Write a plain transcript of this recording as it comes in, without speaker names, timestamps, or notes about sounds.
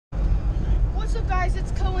What's up guys,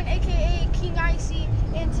 it's Cohen aka King Icy,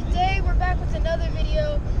 and today we're back with another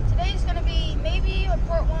video. Today is going to be maybe a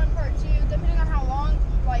part 1, part 2, depending on how long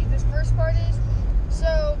this first part is.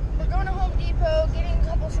 So we're going to Home Depot, getting a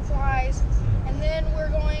couple supplies, and then we're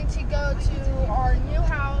going to go to our new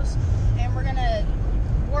house and we're going to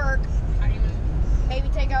work, maybe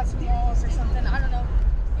take out some walls or something, I don't know,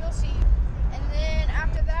 you'll see. And then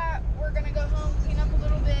after that we're going to go home, clean up a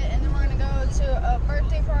little bit, and then we're going to go to a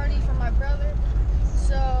birthday party for my brother.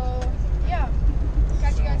 So yeah,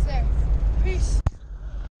 catch you guys there. Peace.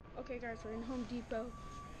 Okay guys, we're in Home Depot.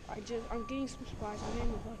 I'm getting some supplies, I'm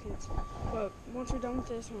getting the buckets. But once we're done with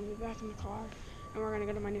this, I'm gonna be back in the car and we're gonna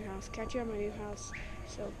go to my new house. Catch you at my new house.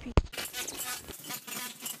 So peace.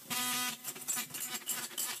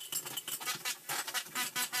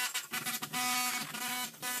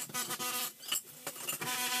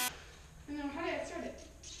 How did I start it?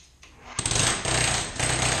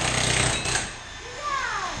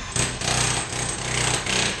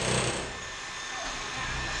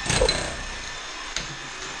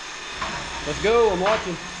 Let's go, I'm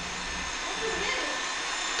watching.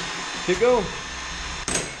 Keep going.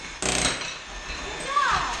 Good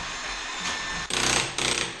job.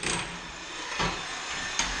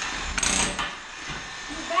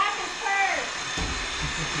 Your back is curved.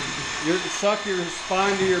 You suck your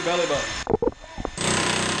spine to your belly button.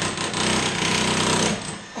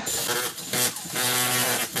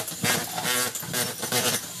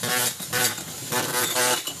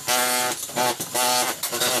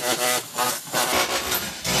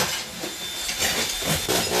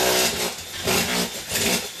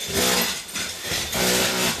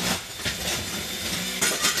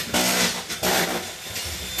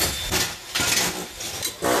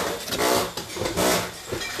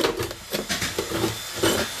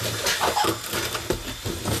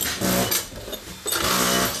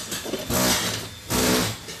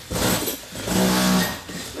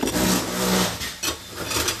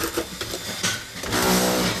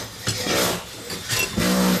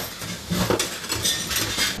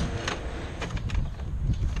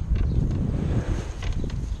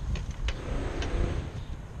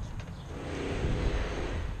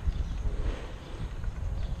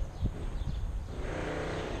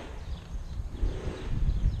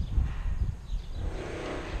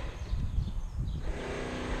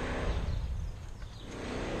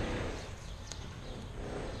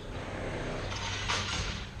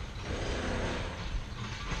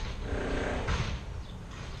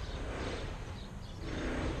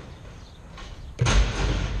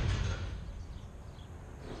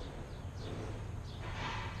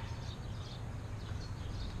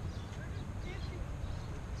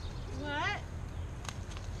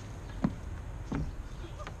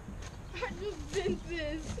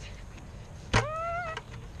 This.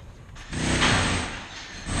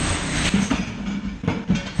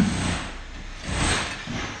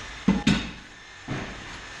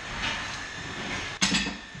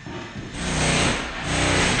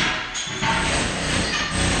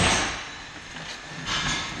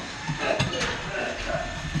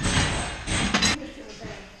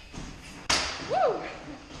 Woo!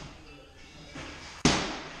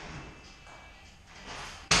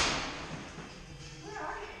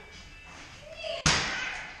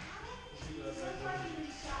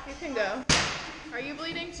 You can go. Are you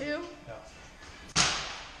bleeding too? No.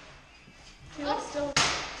 You look still.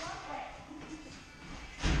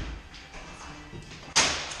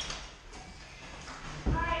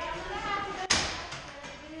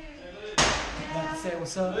 About to say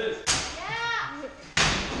what's up? Yeah.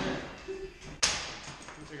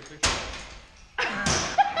 Take a picture.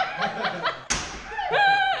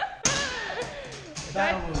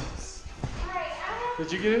 Battle moves.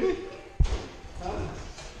 Did you get any?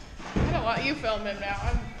 I don't want you filming now.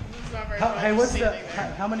 This is not very fun. Hey, what's Just the? standing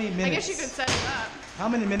there. How many minutes? I guess you could set it up. How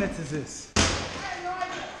many minutes is this?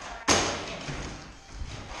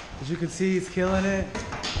 As you can see, he's killing it.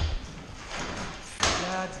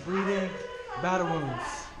 Yeah, it's bleeding. Battle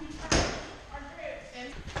wounds.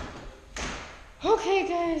 Okay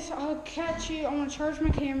guys, I'll catch you. I'm gonna charge my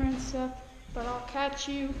camera and stuff, but I'll catch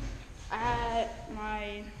you at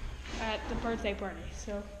the birthday party.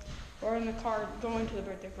 So, or in the car going to the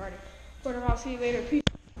birthday party. Whatever, I'll see you later. Peace.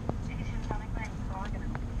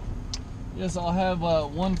 Yes, I'll have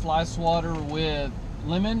one fly swatter with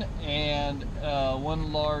lemon and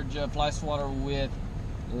one large fly swatter with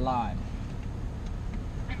lime.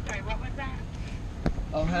 I'm sorry, what was that?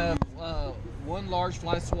 I'll have one large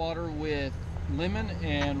fly swatter with lemon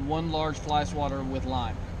and one large fly swatter with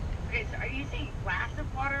lime. Okay, so are you saying glass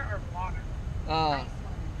of water or water?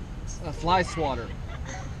 A fly swatter.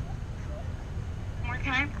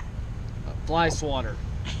 kind? Fly swatter.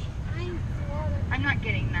 I'm not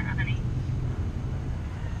getting that, honey.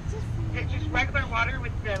 Is it just regular water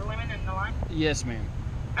with the lemon and the lime? Yes, ma'am.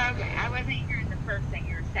 Okay, I wasn't hearing the first thing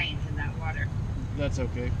you were saying to that water. That's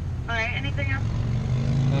okay. All right, anything else?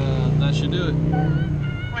 That should do it.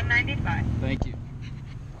 $1.95. Thank you.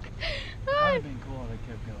 That would have been cool if I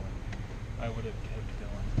kept going. I would have kept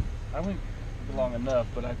going. I went long enough,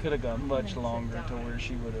 but I could have gone much longer to where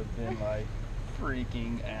she would have been like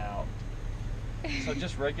freaking out. So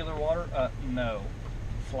just regular water? No.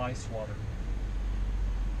 Fly swatter.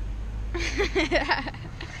 I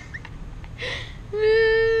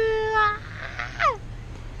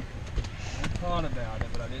thought about it,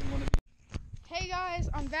 but I didn't want to be. Hey guys,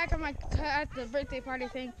 I'm back at the birthday party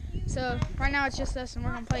thing. So right now it's just us and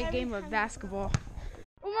we're gonna play a game of basketball.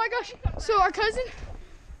 Oh my gosh, so our cousin,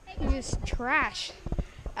 he is trash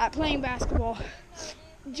at playing basketball.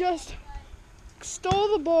 Just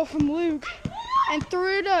stole the ball from Luke and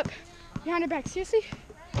threw it up behind her back. Seriously?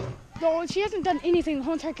 She hasn't done anything the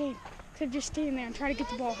whole entire game except just stand there and try to get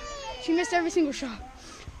the ball. She missed every single shot.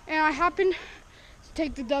 And I happened to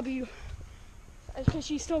take the W because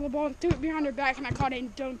she stole the ball and threw it behind her back and I caught it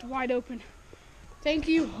and dunked wide open. Thank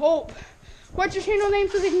you, Hope. What's your channel name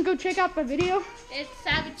so they can go check out the video? It's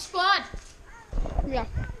Savage Squad. Yeah.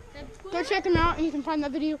 Go check them out and you can find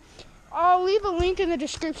that video. I'll leave a link in the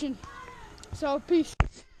description. So, peace.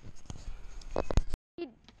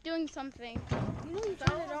 Doing something. You know you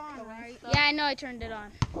turned it on, right? Yeah, I know I turned it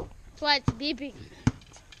on. That's why it's beeping.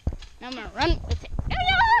 Now I'm gonna run with it.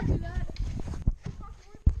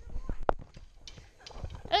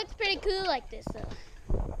 It looks pretty cool like this, though.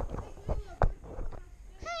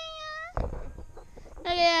 Look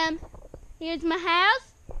at here's my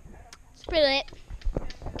house. It's pretty lit.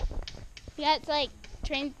 Yeah, it's like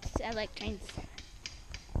trains. I like trains.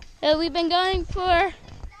 So we've been going for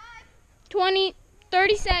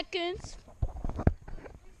 30 seconds.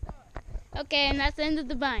 Okay, and that's the end of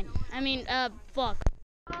the vine. Vlog.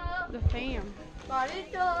 The fam.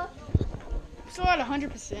 Still at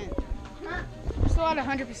 100%. Still at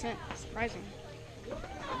 100%. Surprising.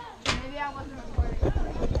 Maybe I wasn't recording.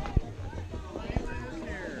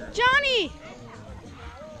 Johnny!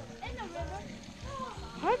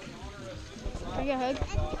 Hug? Can I get a hug?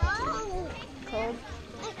 Cold.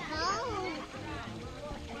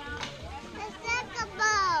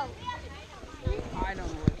 I don't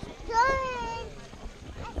know.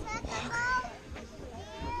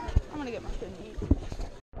 I'm gonna get my food and eat.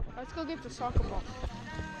 Let's go get the soccer ball.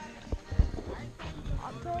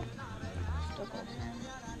 Hot dog? Still cold.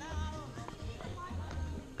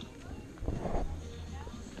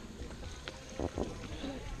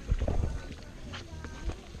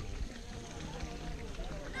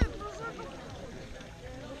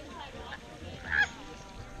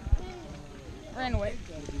 Ran away.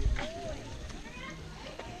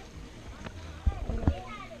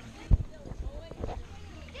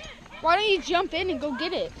 Why don't you jump in and go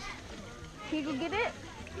get it? Can you go get it?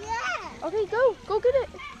 Yeah. Okay, go. Go get it.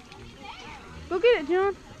 Go get it,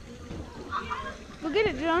 John. Go get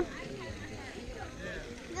it, John.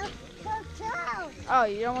 Oh,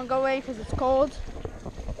 you don't want to go away because it's cold?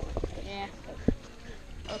 Yeah.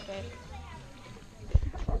 Okay.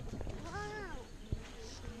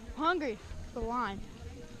 Hungry. The line.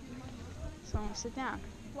 So I'm gonna sit down.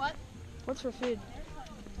 What? What's for food?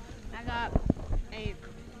 I got a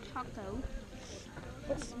taco.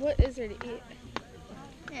 What is there to eat?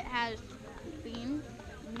 It has beans,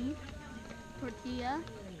 meat, tortilla,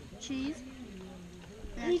 cheese.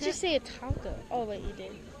 You just say a taco. Oh wait, you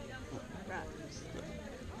did.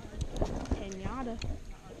 Pinata.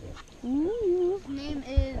 Ooh. His name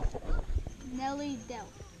is Nelly Bell.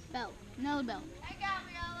 Nelly Bell. Hey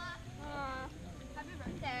Gabriella. Happy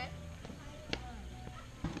birthday.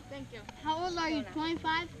 Thank you. How old are you?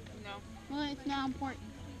 25? No. Well, it's not important.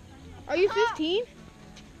 Are you 15?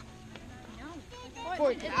 No.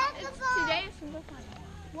 14. Today is Cinco de Mayo.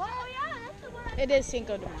 What? Oh yeah, that's the one. It is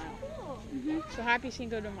Cinco de Mayo. So happy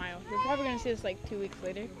Cinco de Mayo. We're probably gonna see this like 2 weeks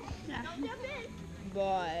later. Yeah.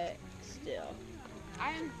 But still.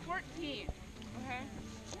 I am 14. Okay.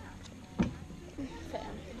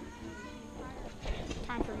 Fam.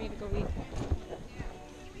 Time for me to go eat.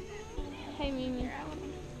 Hey Mimi.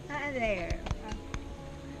 Hi there.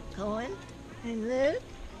 Cohen and Luke.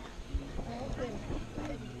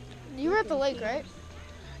 You were at the lake, right?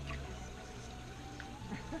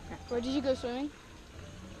 Or did you go swimming?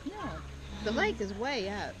 No. The lake is way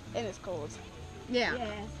up. And it's cold. Yeah.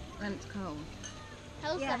 Yes. And it's cold.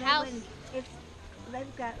 How's Yeah, the house?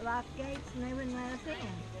 They've got locked gates and they wouldn't let us in.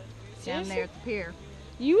 Down Seriously? there at the pier.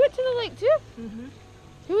 You went to the lake too? Mm-hmm.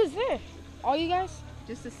 Who is there? All you guys?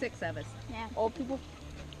 Just the 6 of us. Yeah. Old people?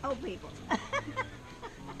 Old people.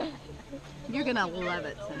 You're gonna love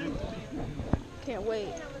it, son. Can't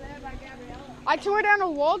wait. I tore down a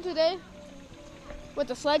wall today with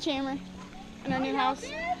a sledgehammer in our new house.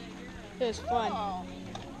 It was fun.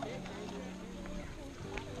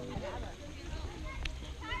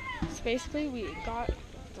 So basically, we got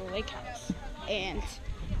the lake house, and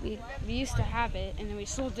we used to have it, and then we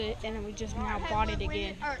sold it, and then we just now bought it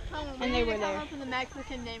again. And they were there. Come up with a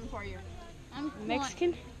Mexican name for you. I'm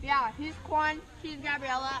Mexican? Yeah, he's Juan, she's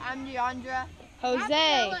Gabriella, I'm Deandra.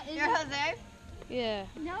 Jose. You're Jose? Yeah.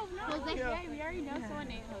 No, Jose. Yeah, we already know someone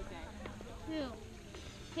named Jose. Who?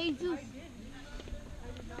 Jesus.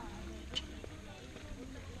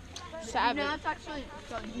 Savage. No, that's actually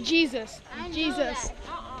Jesus. I know Jesus. that.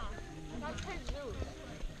 That's Jesus.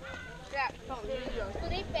 Yeah, called Jesus.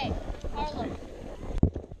 Felipe. Carlos.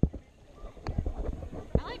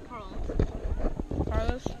 I like Carlos.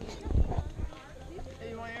 Carlos?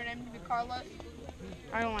 You want your name to be Carlos?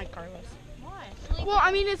 I don't like Carlos. Why? Well,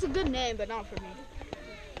 I mean, it's a good name, but not for me.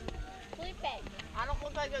 Felipe. I don't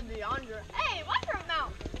look like a Deandra. Hey, watch your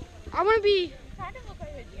mouth. I want to be Kind of look like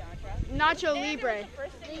a Deandra. Nacho Libre.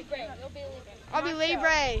 Libre. You'll be Libre. I'll be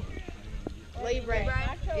Libre. Libre.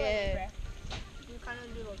 Nacho Yeah. You kind of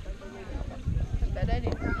do look like a Libre. I bet I do.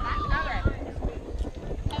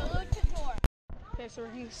 Hello, Couture. Okay, so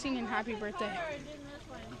we're singing Happy Birthday.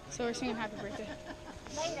 So we're singing Happy Birthday.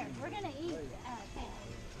 Later, we're gonna eat cake.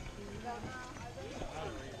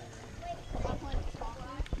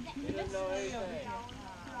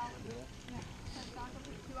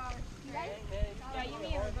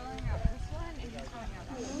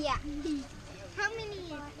 Yeah. How many?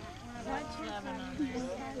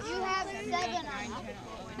 You have 7 on.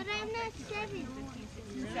 But I'm not 7.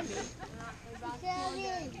 7.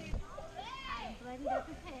 I'm bloody up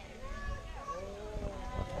his head.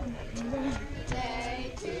 Birthday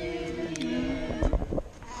to you.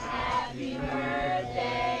 Happy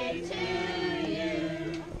birthday to you.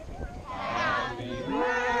 Happy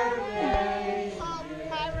birthday.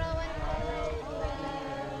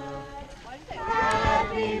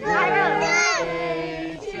 Happy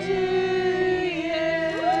birthday to you.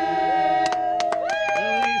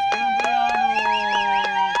 Feliz cumpleaños!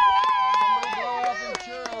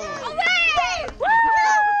 Somebody blow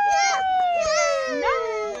out them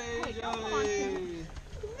churros. Hey, Joey.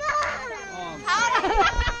 Hello.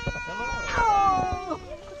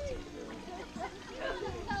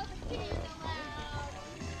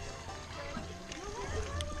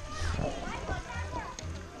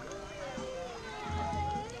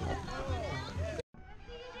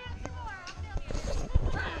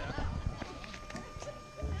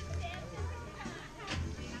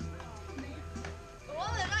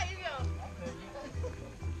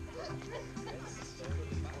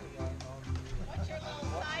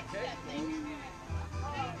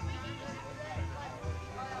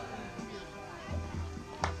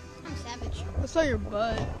 I'm savage. I saw your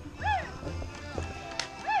butt.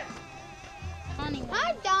 Donnie.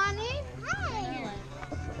 Hi, Donnie. Hi.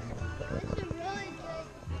 This is really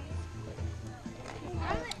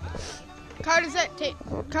good. Kyle,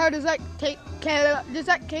 does that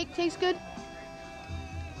cake taste good?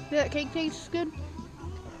 Does that cake taste good?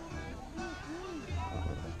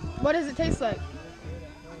 What does it taste like?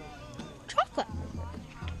 Chocolate.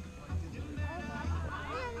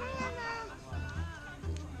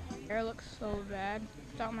 Hair looks so bad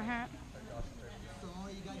without my hat.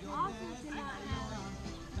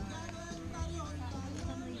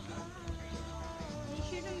 We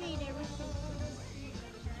should have made everything.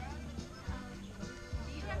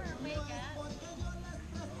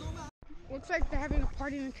 Looks like they're having a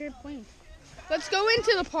party in the trampoline. Let's go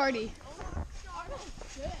into the party.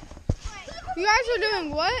 You guys are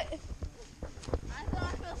doing what? I thought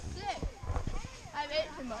I feel sick. I've ate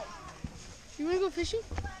too much. You want to go fishing?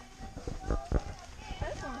 I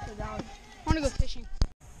just want to sit down. I want to go fishing.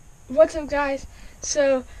 What's up, guys?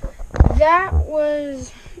 So that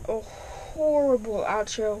was a horrible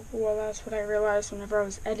outro. Well, that's what I realized whenever I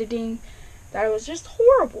was editing, that it was just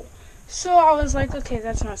horrible. So I was like, okay,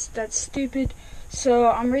 that's stupid. So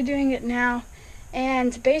I'm redoing it now,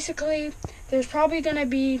 and basically there's probably gonna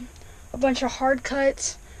be a bunch of hard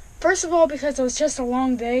cuts. First of all, because it was just a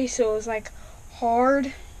long day, so it was like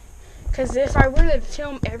hard. Because if I were to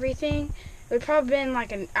film everything, it would probably been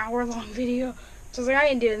like an hour-long video. So I was like, I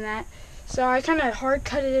ain't doing that. So I kind of hard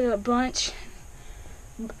cutted it a bunch.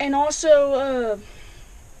 And also,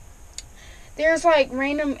 there's like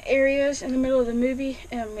random areas in the middle of the movie.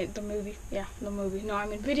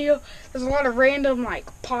 Video. There's a lot of random like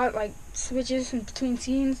switches in between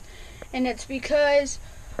scenes, and it's because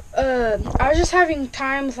I was just having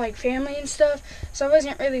time with like family and stuff, so I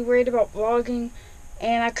wasn't really worried about vlogging,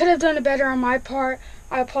 and I could have done it better on my part.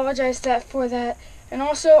 I apologize for that, and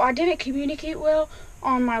also I didn't communicate well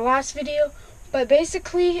on my last video. But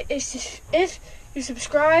basically, it's just, if you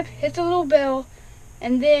subscribe, hit the little bell,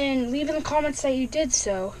 and then leave in the comments that you did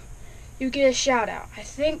so, you get a shout out. I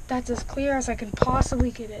think that's as clear as I can possibly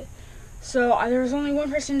get it. So there was only one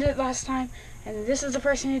person who did it last time, and this is the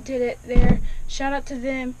person who did it there. Shout out to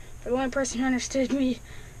them for the one person who understood me.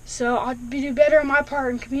 So I'll do better on my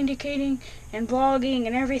part in communicating and vlogging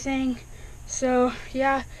and everything. So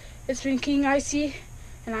yeah, it's been King Icy,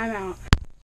 and I'm out.